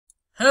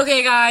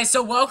Okay, guys,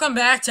 so welcome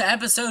back to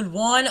episode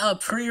 1 of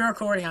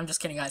pre-recording. I'm just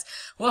kidding, guys.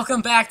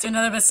 Welcome back to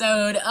another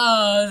episode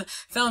of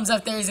Thumbs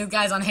Up Thursdays,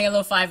 guys, on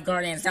Halo 5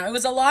 Guardians. Now, it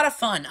was a lot of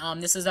fun.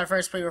 This is our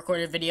first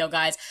pre-recorded video,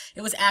 guys.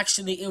 It was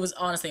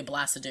honestly a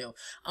blast to do.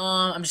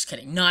 I'm just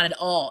kidding. Not at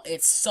all.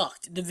 It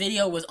sucked. The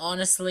video was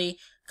honestly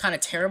kind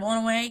of terrible in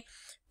a way.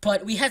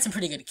 But we had some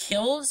pretty good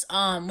kills.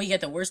 We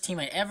get the worst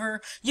teammate ever.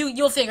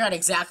 You'll figure out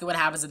exactly what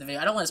happens in the video.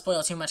 I don't want to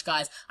spoil too much,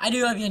 guys. I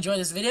do hope you enjoyed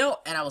this video,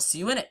 and I will see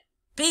you in it.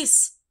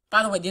 Peace!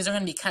 By the way, these are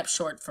going to be kept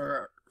short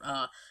for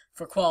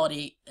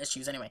quality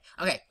issues anyway.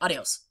 Okay,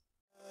 adios.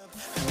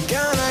 I'm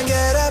gonna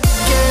get up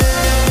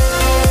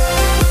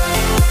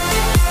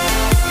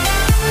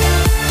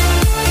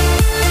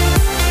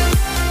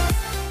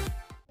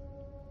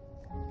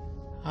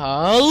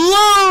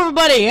Hello,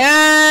 everybody,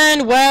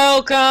 and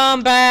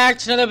welcome back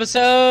to another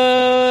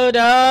episode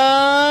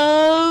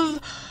of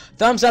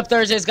Thumbs Up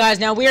Thursdays, guys.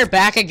 Now, we are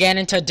back again,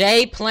 and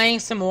today, playing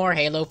some more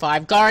Halo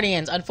 5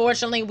 Guardians.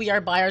 Unfortunately, we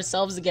are by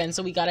ourselves again,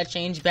 so we gotta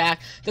change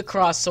back the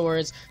cross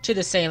swords to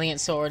the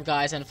salient sword,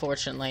 guys,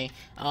 unfortunately.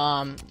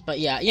 But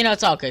yeah, you know,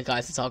 it's all good,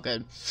 guys, it's all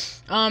good.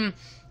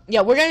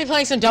 Yeah, we're gonna be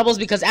playing some doubles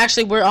because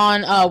actually we're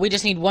on, we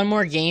just need one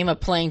more game of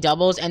playing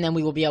doubles, and then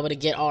we will be able to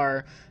get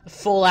our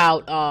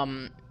full-out,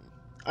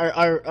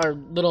 our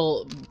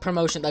little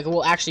promotion, like,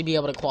 we'll actually be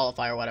able to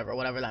qualify or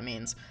whatever that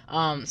means.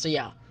 So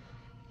yeah.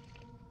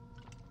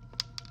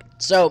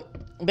 So,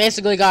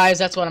 basically, guys,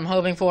 that's what I'm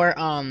hoping for,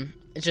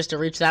 it's just to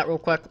reach that real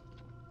quick,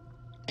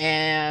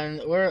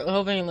 and we're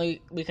hoping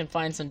we can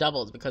find some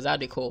doubles, because that'd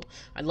be cool.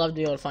 I'd love to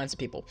be able to find some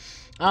people.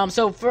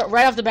 So,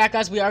 right off the bat,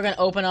 guys, we are going to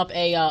open up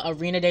a,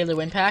 Arena Daily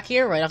Win Pack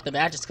here, right off the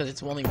bat, just because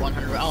it's only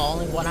 100,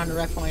 only 100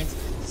 rec points.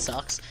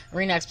 Sucks.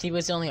 Arena XP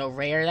was only a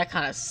rare. That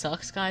kind of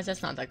sucks, guys.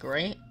 That's not that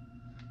great.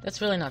 That's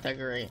really not that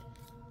great.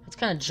 It's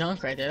kind of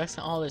junk right there. That's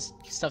all this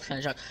stuff's kind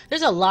of junk.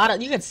 There's a lot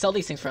of, you can sell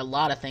these things for a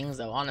lot of things,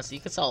 though. Honestly,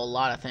 you can sell a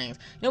lot of things.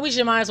 You know,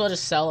 we might as well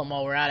just sell them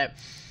while we're at it.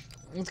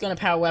 Let's go to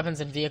power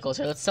weapons and vehicles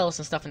here. Let's sell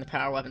some stuff in the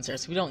power weapons here,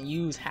 so we don't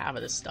use half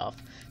of this stuff.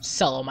 Just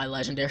sell all my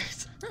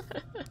legendaries.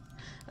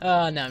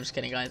 No, I'm just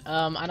kidding, guys.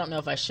 I don't know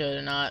if I should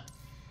or not.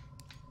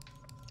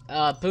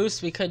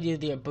 Boost, we could use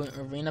the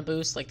arena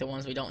boost, like the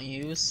ones we don't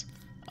use.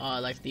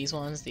 Like these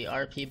ones, the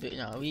RP boost.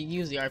 No, we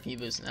use the RP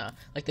boost now.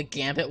 Like the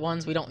Gambit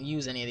ones, we don't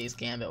use any of these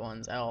Gambit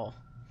ones at all.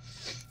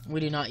 We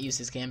do not use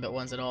these Gambit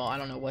ones at all. I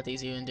don't know what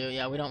these even do.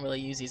 Yeah, we don't really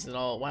use these at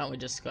all. Why don't we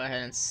just go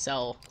ahead and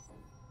sell?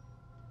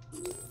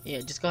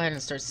 Yeah, just go ahead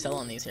and start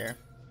selling these here.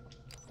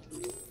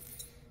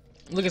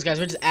 Look at this, guys.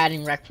 We're just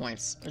adding rec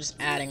points. We're just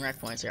adding rec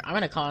points here. I'm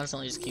gonna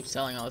constantly just keep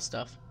selling all this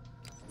stuff.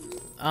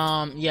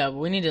 Yeah,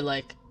 we need to,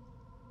 like,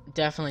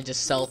 definitely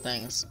just sell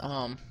things.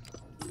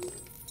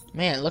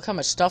 Man, look how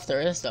much stuff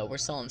there is, though. We're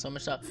selling so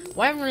much stuff.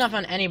 Why haven't we not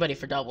found anybody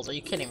for doubles? Are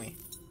you kidding me?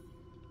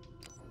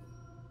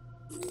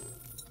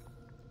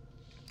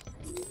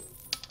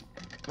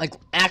 Like,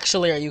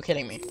 actually, are you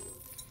kidding me?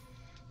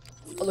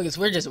 Oh, look,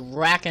 we're just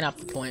racking up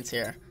the points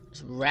here.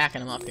 Just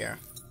racking them up here.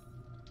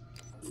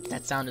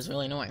 That sound is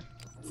really annoying.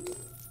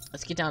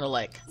 Let's get down to,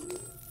 like,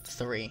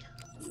 3.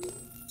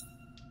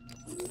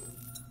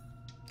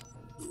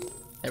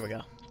 There we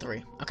go.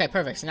 3. Okay,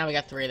 perfect. So now we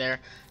got 3 there.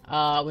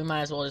 We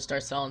might as well just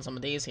start selling some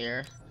of these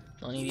here.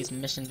 Don't need these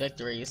mission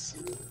victories.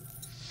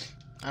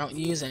 I don't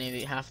use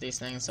any of half of these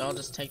things, so I'll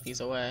just take these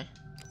away.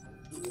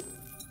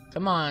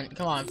 Come on,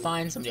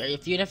 find somebody.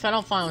 If I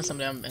don't find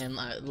somebody in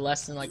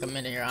less than like a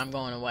minute here, I'm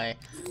going away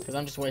because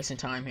I'm just wasting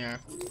time here.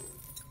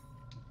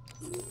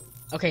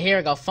 Okay, here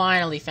we go.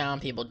 Finally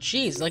found people.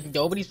 Jeez, like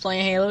nobody's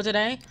playing Halo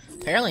today.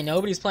 Apparently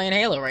nobody's playing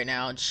Halo right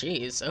now.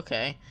 Jeez.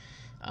 Okay.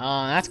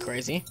 That's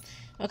crazy.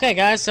 Okay,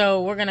 guys,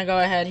 so we're gonna go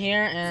ahead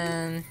here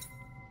and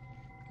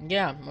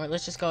yeah,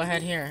 let's just go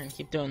ahead here and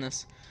keep doing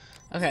this.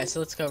 Okay, so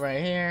let's go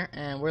right here,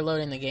 and we're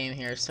loading the game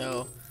here,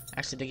 so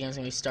actually the game's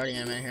gonna be starting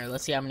in a minute here.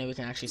 Let's see how many we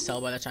can actually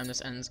sell by the time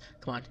this ends.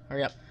 Come on,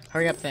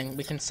 hurry up thing.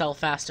 We can sell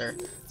faster,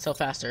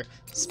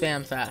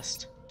 spam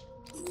fast.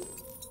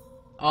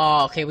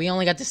 Oh, okay, we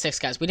only got the 6,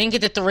 guys. We didn't get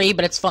the 3,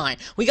 but it's fine.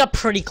 We got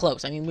pretty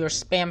close. I mean, we were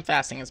spam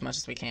fasting as much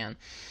as we can.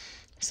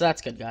 So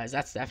that's good, guys.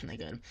 That's definitely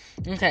good.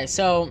 Okay,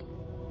 so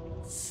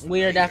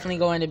we are definitely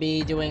going to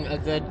be doing a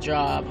good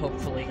job,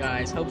 hopefully,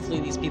 guys. Hopefully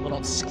these people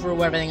don't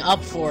screw everything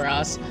up for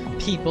us.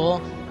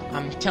 People,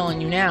 I'm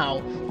telling you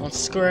now, don't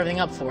screw everything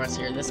up for us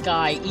here. This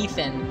guy,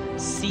 Ethan,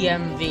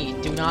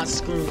 CMV, do not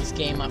screw this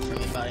game up for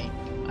me, buddy.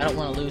 I don't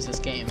want to lose this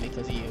game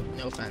because of you.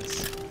 No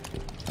offense.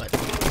 But,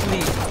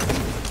 please.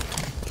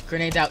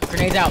 Grenades out,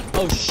 grenades out.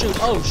 Oh,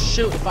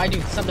 shoot. If I do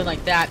something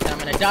like that, then I'm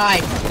going to die.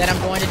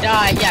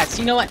 Yes,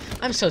 you know what?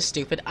 I'm so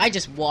stupid. I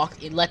just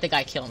walked and let the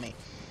guy kill me.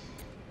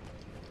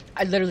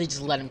 I literally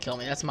just let him kill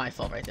me. That's my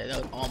fault right there.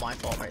 That was all my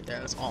fault right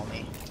there. That's all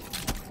me.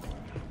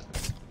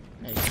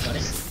 There you go, buddy.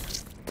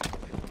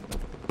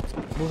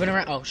 Moving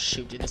around. Oh,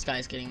 shoot, dude. This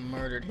guy's getting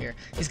murdered here.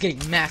 He's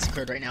getting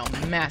massacred right now.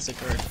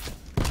 Massacred.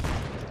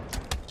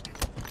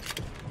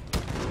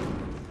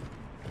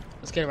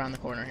 Let's get around the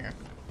corner here.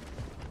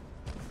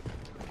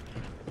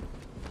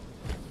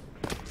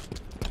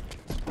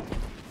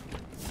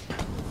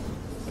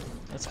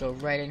 go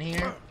right in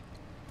here.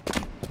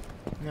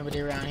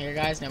 Nobody around here,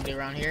 guys. Nobody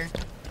around here.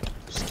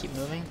 Just keep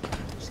moving.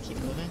 Just keep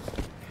moving.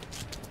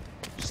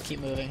 Just keep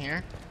moving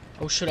here.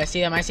 Oh shoot, I see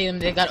them. I see them.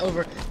 They've got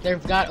over.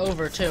 They've got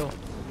over too.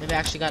 They've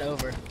actually got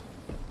over.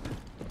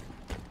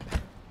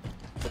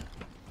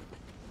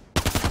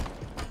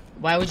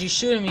 Why would you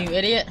shoot him, you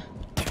idiot?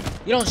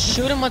 You don't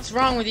shoot him? What's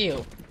wrong with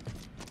you?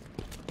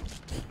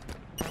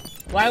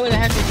 Why the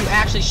heck did you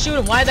actually shoot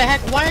him? Why the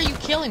heck? Why are you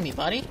killing me,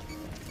 buddy?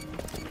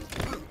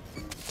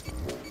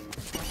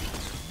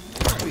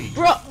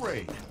 Bro!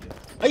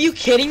 Are you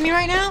kidding me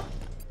right now?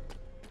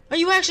 Are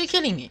you actually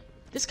kidding me?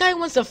 This guy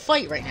wants to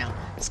fight right now.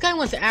 This guy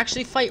wants to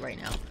actually fight right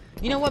now.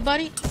 You know what,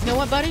 buddy? You know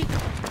what, buddy?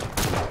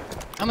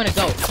 I'm gonna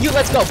go. You,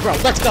 let's go, bro.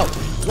 Let's go.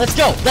 Let's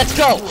go. Let's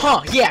go.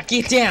 Huh? Yeah,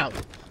 get down.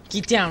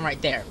 Get down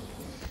right there.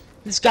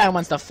 This guy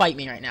wants to fight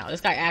me right now.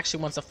 This guy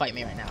actually wants to fight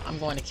me right now. I'm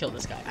going to kill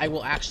this guy. I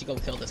will actually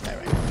go kill this guy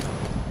right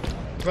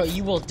now. Bro,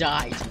 you will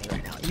die to me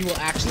right now. You will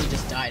actually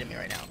just die to me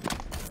right now.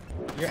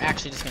 You're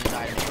actually just gonna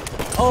die to me.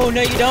 Oh,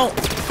 no, you don't.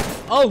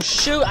 Oh,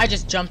 shoot. I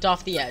just jumped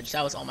off the edge.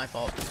 That was all my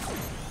fault.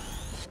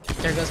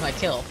 There goes my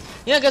kill.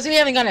 Yeah, because we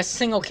haven't got a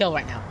single kill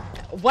right now.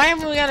 Why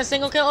haven't we got a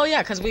single kill? Oh,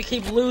 yeah, because we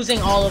keep losing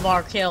all of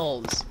our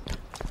kills.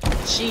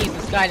 Jeez,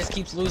 this guy just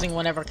keeps losing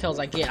whatever kills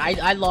I get.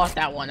 I lost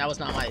that one. That was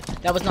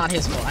not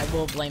his fault. I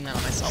will blame that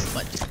on myself.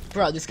 But,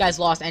 bro, this guy's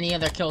lost any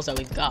other kills that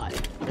we've got.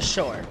 For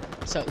sure.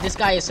 So, this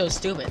guy is so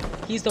stupid.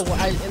 He's the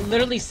I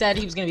literally said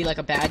he was going to be like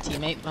a bad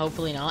teammate.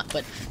 Hopefully not.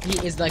 But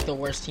he is like the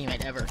worst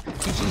teammate ever.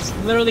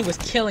 He literally was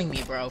killing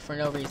me, bro, for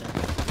no reason.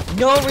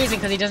 No reason,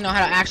 because he doesn't know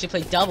how to actually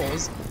play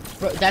doubles.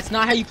 Bro, that's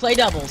not how you play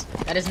doubles.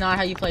 That is not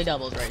how you play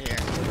doubles right here.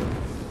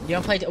 You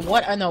don't play...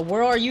 What in the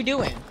world are you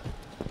doing?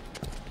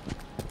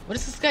 What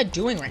is this guy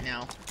doing right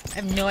now? I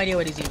have no idea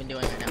what he's even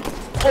doing right now.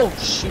 Oh,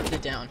 shoot,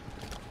 get down.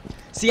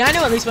 See, I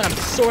know at least what I'm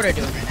sort of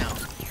doing right now.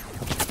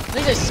 At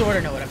least I sort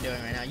of know what I'm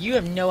doing right now. You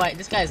have no idea.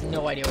 This guy has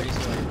no idea what he's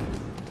doing.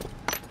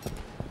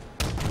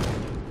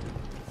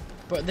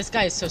 Bro, this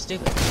guy is so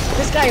stupid.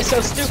 This guy is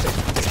so stupid.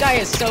 This guy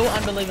is so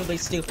unbelievably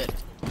stupid.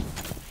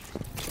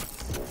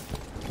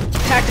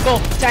 Tactical,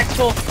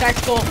 tactical,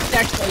 tactical,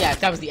 tactical. Yeah,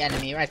 that was the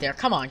enemy right there.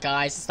 Come on,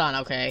 guys. It's not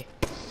okay.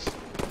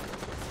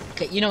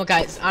 Okay, you know what,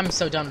 guys? I'm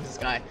so done with this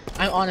guy.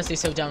 I'm honestly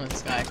so done with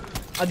this guy.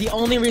 The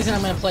only reason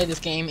I'm going to play this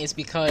game is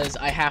because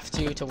I have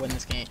to win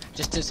this game.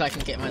 Just so I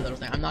can get my little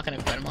thing. I'm not going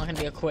to quit. I'm not going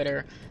to be a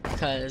quitter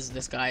because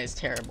this guy is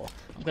terrible.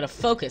 I'm going to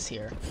focus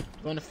here.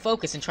 I'm going to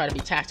focus and try to be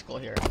tactical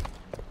here.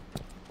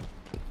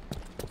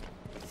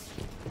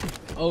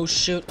 Oh,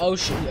 shoot. Oh,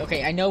 shoot.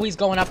 Okay, I know he's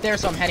going up there,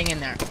 so I'm heading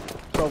in there.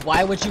 Bro,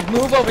 why would you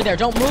move over there?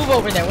 Don't move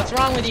over there. What's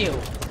wrong with you?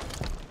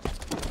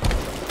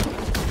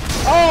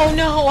 Oh,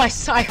 no.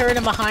 I heard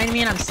him behind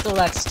me, and I'm still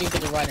that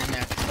stupid to run in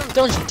there.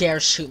 Don't you dare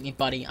shoot me,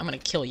 buddy. I'm gonna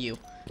kill you.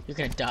 You're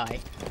gonna die.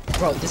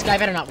 Bro, this guy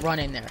better not run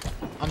in there.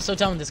 I'm so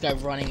done with this guy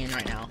running in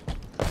right now.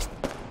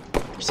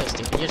 You're so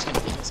stupid. You're just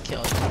gonna get us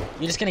killed.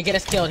 You're just gonna get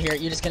us killed here.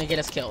 You're just gonna get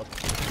us killed.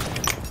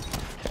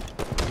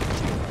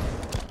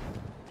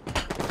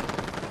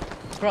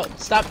 Bro,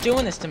 stop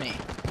doing this to me.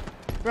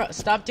 Bro,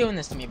 stop doing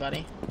this to me,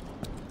 buddy.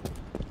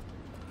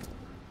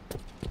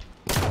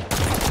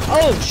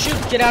 Oh, shoot,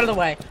 get out of the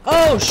way.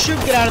 Oh, shoot,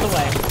 get out of the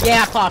way.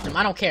 Yeah, I popped him.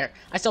 I don't care.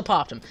 I still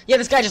popped him. Yeah,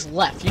 this guy just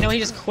left. You know, he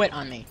just quit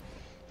on me.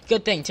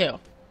 Good thing, too.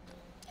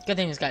 Good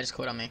thing this guy just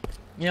quit on me.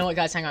 You know what,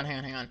 guys? Hang on, hang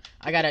on, hang on.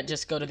 I gotta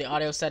just go to the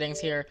audio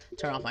settings here,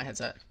 turn off my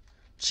headset.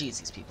 Jeez,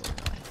 these people are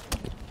annoying.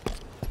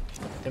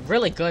 They're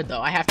really good,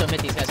 though. I have to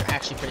admit, these guys are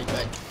actually pretty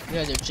good. You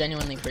guys are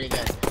genuinely pretty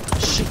good.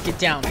 Shoot, get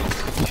down.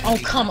 Oh,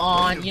 come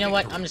on. You know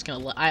what? I'm just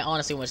gonna I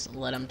honestly want to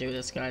let him do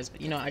this, guys. But,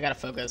 you know, I gotta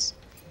focus.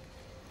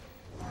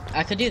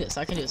 I can do this.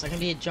 I can do this. I can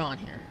be a John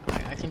here.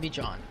 I can be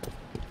John.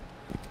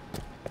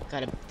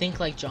 Gotta think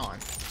like John.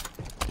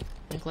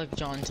 Think like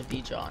John to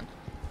be John.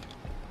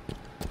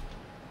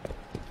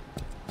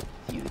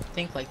 If you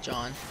think like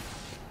John,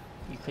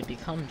 you could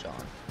become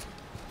John.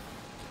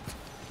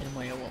 In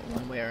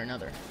one way or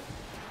another.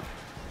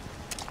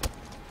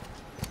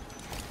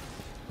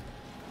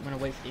 I'm gonna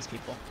wait for these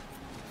people.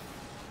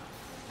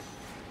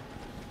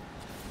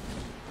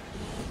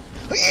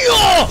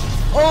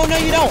 Oh, no,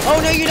 you don't.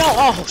 Oh, no, you don't.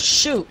 Oh,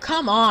 shoot.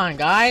 Come on,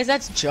 guys.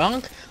 That's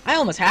junk. I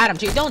almost had him,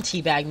 too. Don't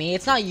teabag me.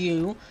 It's not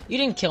you. You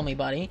didn't kill me,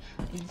 buddy.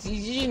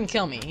 You didn't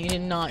kill me. You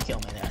did not kill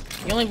me there.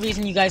 The only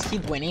reason you guys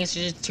keep winning is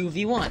just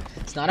 2v1.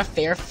 It's not a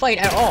fair fight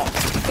at all.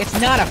 It's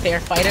not a fair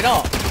fight at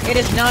all. It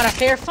is not a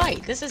fair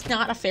fight. This is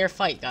not a fair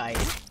fight, guys.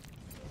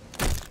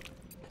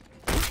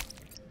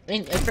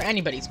 For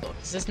anybody's books.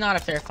 This is not a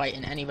fair fight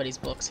in anybody's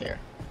books here.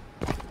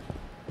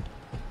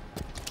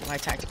 Get my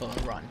tactical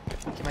and run.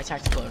 Get my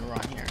tactical and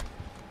run here.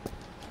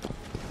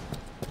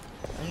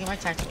 Let me get my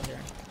tactical here.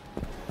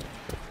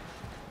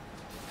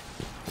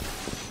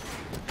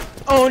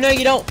 Oh, no,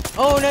 you don't.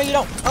 Oh, no, you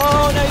don't.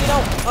 Oh, no, you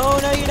don't. Oh,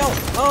 no, you don't.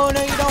 Oh,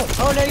 no, you don't.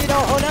 Oh, no, you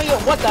don't. Oh, no, you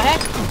don't. What the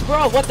heck?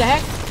 Bro, what the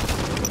heck?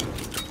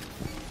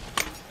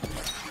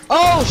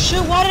 Oh,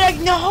 shoot. Why did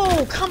I...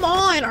 No, come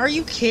on. Are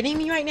you kidding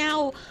me right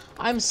now?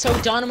 I'm so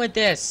done with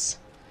this.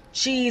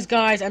 Jeez,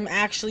 guys. I'm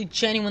actually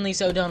genuinely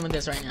so done with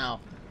this right now.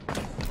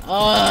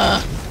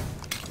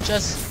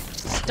 Just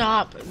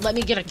stop. Let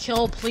me get a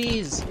kill,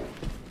 please.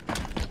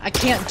 I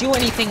can't do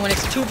anything when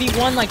it's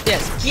 2v1 like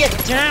this. Get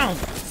down!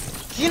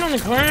 Get on the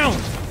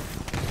ground!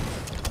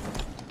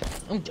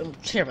 I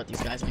don't care about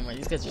these guys anymore.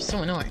 These guys are so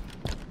annoying.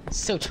 It's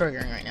so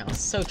triggering right now.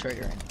 It's so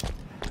triggering.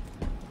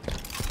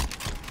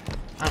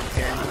 I don't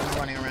care. I'm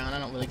running around. I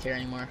don't really care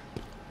anymore.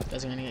 You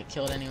guys are gonna get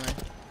killed anyway.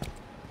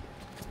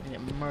 I'm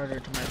gonna get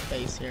murdered to my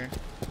face here.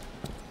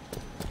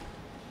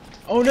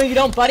 Oh no you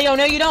don't, buddy! Oh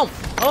no you don't!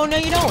 Oh no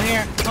you don't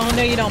here! Oh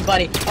no you don't,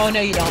 buddy! Oh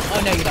no you don't!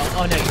 Oh no you don't!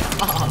 Oh no you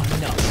don't! Oh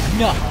no!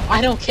 No! I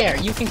don't care!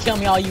 You can kill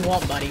me all you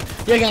want, buddy!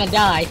 You're gonna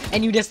die,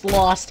 and you just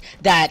lost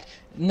that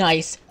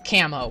nice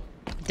camo.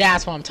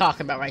 That's what I'm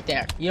talking about right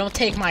there. You don't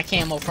take my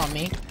camo from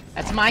me.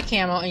 That's my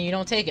camo, and you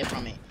don't take it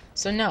from me.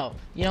 So no,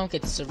 you don't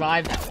get to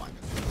survive that one.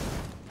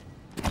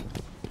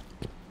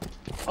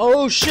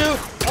 Oh shoot!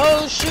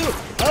 Oh shoot!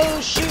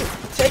 Oh shoot!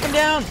 Take him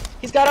down!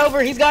 He's got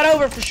over! He's got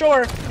over for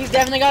sure! He's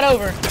definitely got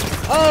over!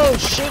 Oh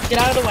shoot! Get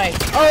out of the way!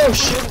 Oh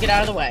shoot! Get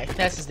out of the way!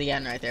 This is the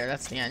end right there.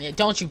 That's the end. Yeah,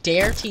 don't you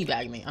dare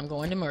teabag me! I'm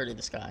going to murder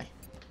this guy.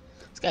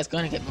 This guy's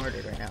gonna get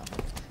murdered right now.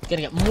 He's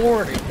gonna get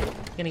murdered.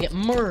 He's gonna get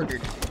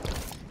murdered.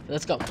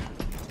 Let's go.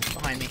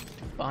 Behind me.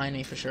 Behind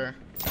me for sure.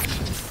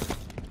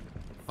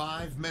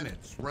 5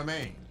 minutes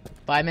remain.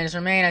 5 minutes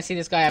remain. I see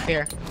this guy up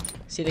here.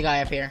 See the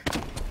guy up here.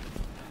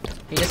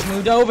 He just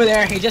moved over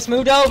there. He just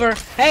moved over.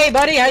 Hey,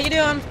 buddy, how you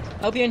doing?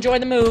 Hope you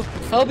enjoyed the move.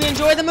 Hope you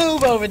enjoyed the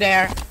move over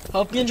there.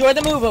 Hope you enjoyed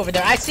the move over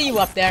there. I see you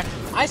up there.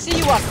 I see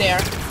you up there.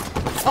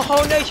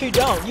 Oh, no, you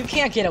don't. You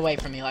can't get away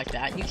from me like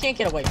that. You can't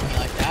get away from me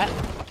like that.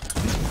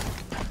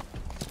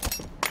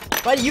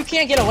 Buddy, you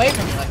can't get away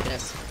from me like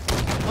this.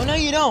 Oh, no,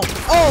 you don't.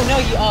 Oh, no,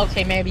 you... Oh,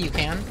 okay, maybe you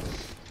can.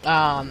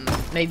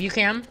 Maybe you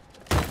can.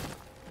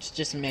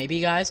 Just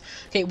maybe, guys.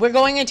 Okay, we're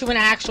going into an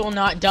actual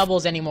not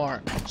doubles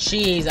anymore.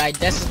 Jeez,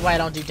 this is why I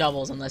don't do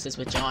doubles unless it's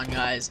with John,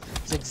 guys.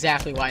 That's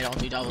exactly why I don't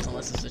do doubles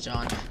unless it's with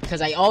John.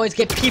 Because I always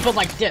get people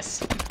like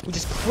this who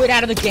just quit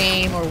out of the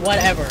game or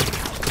whatever.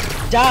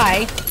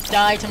 Die.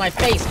 Die to my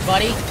face,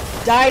 buddy.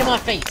 Die to my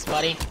face,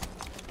 buddy.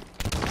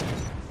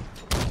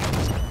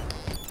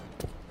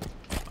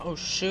 Oh,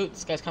 shoot.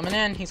 This guy's coming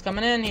in. He's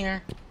coming in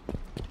here.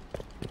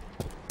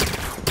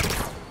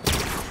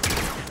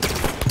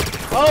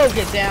 Oh,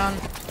 get down.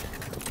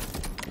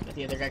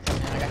 The other guy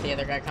coming in. I got the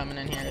other guy coming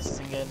in here. This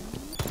isn't good.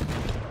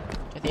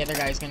 But the other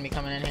guy's gonna be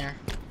coming in here.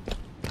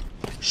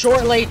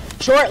 Shortly!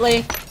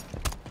 Shortly!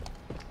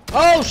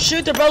 Oh,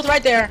 shoot! They're both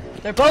right there!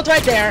 They're both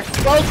right there!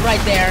 Both right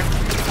there!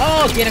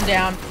 Oh, get him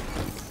down!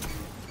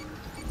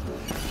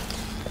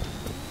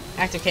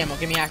 Active camo.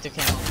 Give me active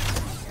camo.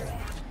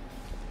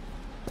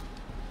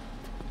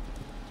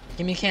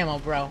 Give me camo,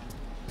 bro.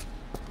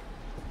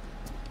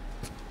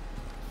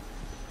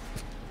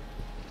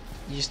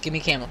 You just give me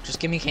camo. Just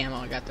give me camo.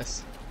 I got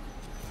this.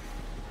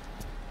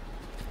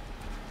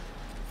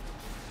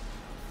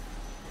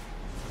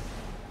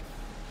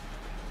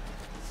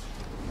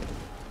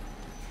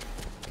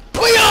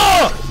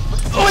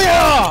 Oh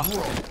yeah!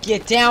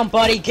 Get down,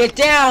 buddy. Get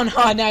down.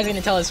 Oh, now he's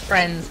gonna tell his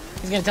friends.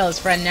 He's gonna tell his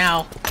friend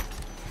now.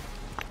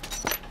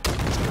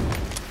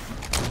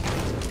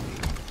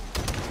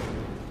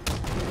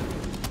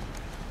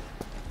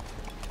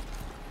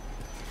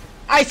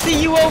 I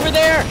see you over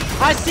there.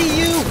 I see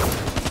you.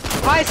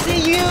 I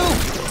see you!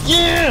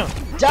 Yeah!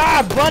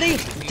 Die, buddy!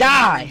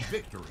 Die!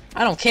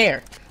 I don't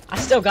care. I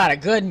still got a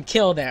good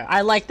kill there.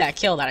 I like that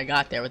kill that I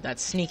got there with that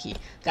sneaky.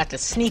 Got the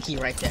sneaky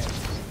right there.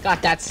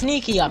 Got that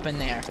sneaky up in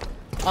there.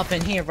 Up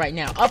in here right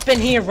now. Up in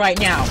here right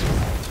now!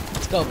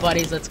 Let's go,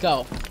 buddies. Let's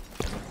go.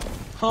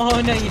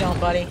 Oh, no you don't,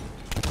 buddy.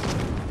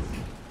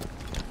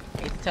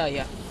 Hate to tell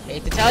you.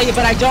 Hate to tell you,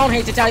 but I don't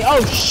hate to tell you.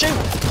 Oh, shoot!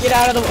 Get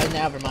out of the way.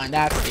 Never mind.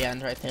 That's the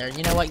end right there.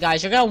 You know what,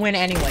 guys? You're gonna win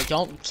anyway.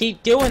 Don't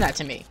keep doing that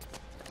to me.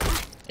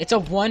 It's a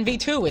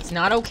 1v2. It's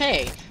not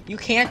okay. You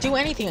can't do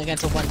anything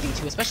against a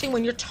 1v2, especially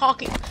when you're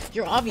talking.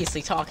 You're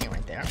obviously talking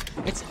right there.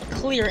 It's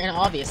clear and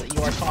obvious that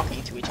you are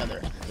talking to each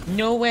other.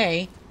 No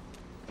way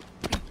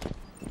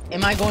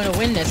am I going to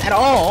win this at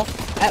all.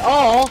 At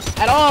all.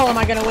 At all am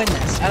I going to win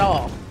this. At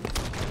all.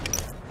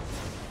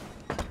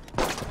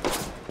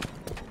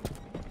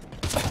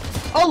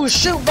 Oh,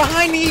 shoot.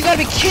 Behind me. You gotta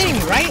be kidding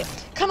me, right?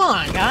 Come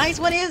on, guys.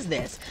 What is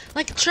this?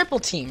 Like triple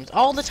teams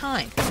all the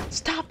time.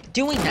 Stop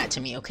doing that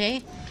to me,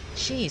 okay?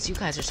 Jeez, you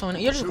guys are so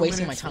annoying. You're just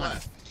wasting my time.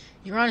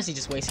 You're honestly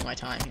just wasting my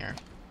time here.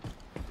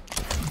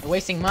 You're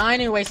wasting mine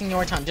and you're wasting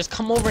your time. Just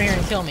come over here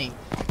and kill me.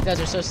 You guys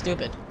are so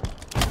stupid.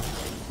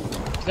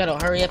 You gotta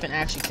hurry up and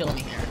actually kill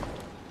me here.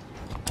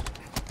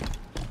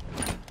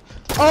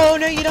 Oh,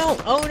 no you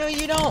don't! Oh, no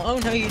you don't! Oh,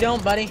 no you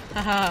don't, buddy.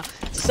 Haha.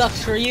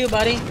 Sucks for you,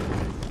 buddy.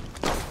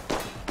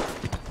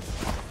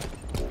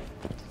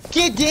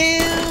 Get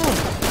down!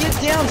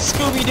 Get down,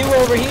 Scooby-Doo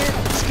over here!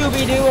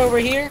 Scooby-Doo over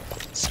here!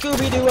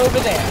 Scooby-Doo over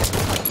there!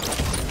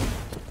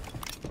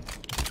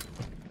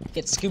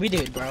 Get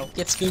Scooby-Dooed, bro.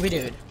 Get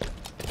Scooby-Dooed.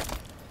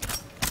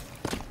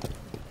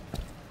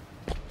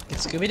 Get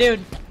Scooby-Dooed.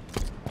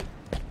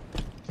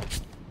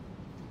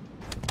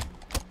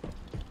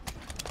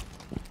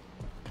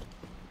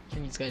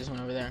 These guys just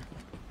went over there.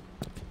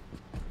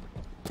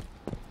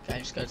 I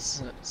just got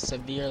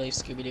severely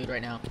Scooby-Dooed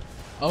right now.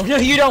 Oh, no,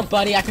 you don't,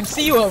 buddy. I can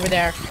see you over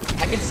there.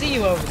 I can see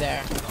you over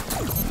there.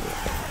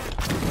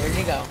 Where'd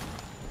you go?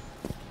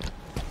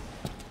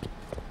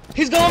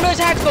 He's going for the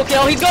tactical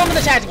kill. He's going for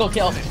the tactical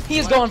kill. He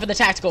is going for the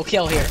tactical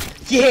kill here.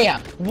 Yeah.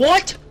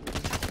 What?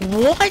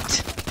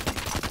 What?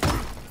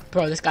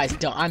 Bro, this guy's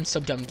dumb. I'm so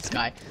done with this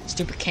guy.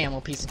 Stupid camo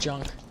piece of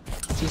junk.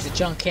 Piece of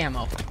junk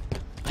camo.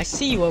 I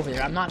see you over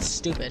there. I'm not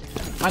stupid.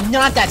 I'm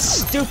not that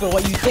stupid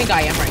what you think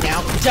I am right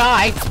now.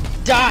 Die.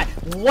 Die.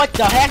 What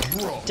the heck?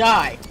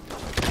 Die.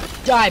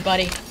 Die,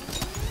 buddy.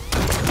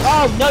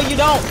 Oh, no, you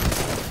don't.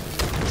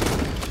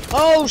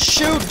 Oh,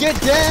 shoot. Get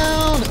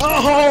down.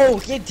 Oh,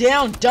 get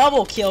down.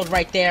 Double killed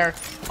right there.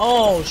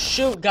 Oh,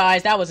 shoot,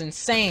 guys. That was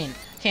insane.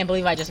 Can't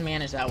believe I just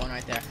managed that one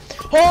right there.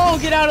 Oh,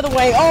 get out of the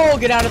way. Oh,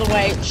 get out of the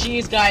way.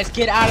 Jeez, guys,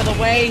 get out of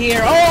the way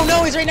here. Oh,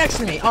 no, he's right next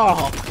to me.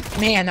 Oh,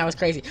 man, that was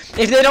crazy.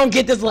 If they don't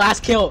get this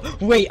last kill,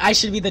 wait, I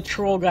should be the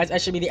troll, guys. I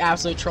should be the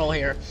absolute troll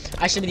here.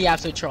 I should be the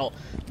absolute troll.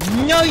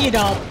 No, you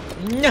don't.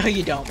 No,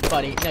 you don't,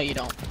 buddy. No, you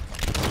don't.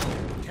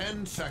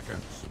 10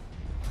 seconds.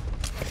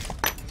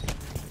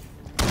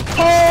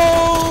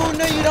 Oh,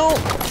 no, you don't.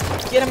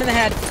 Get him in the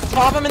head.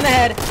 Pop him in the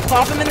head.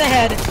 Pop him in the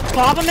head.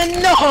 Pop him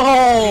in.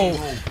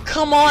 No!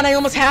 Come on, I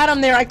almost had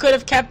him there. I could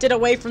have kept it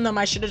away from them.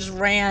 I should have just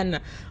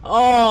ran.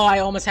 Oh, I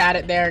almost had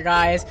it there,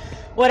 guys.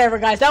 Whatever,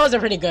 guys. That was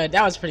pretty good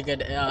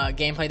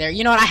gameplay there.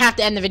 You know what? I have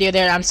to end the video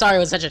there. I'm sorry it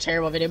was such a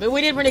terrible video, but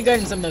we did pretty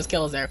good in some of those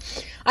kills there.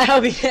 I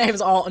hope it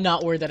was all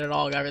not worth it at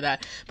all over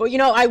that. But, you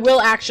know, I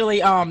will actually,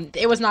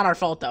 it was not our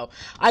fault, though.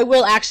 I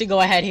will actually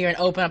go ahead here and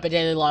open up a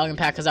daily login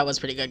pack, because that was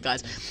pretty good,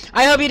 guys.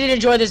 I hope you did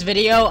enjoy this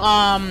video.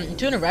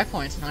 200 rep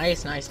points.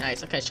 Nice, nice,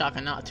 nice. Okay,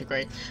 shotgun, not too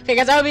great. Okay,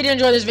 guys, I hope you did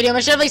enjoy this video.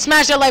 Make sure to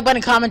smash that like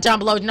button, comment down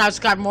below. Do not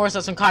subscribe for more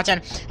awesome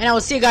content, and I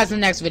will see you guys in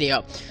the next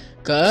video.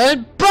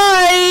 Goodbye!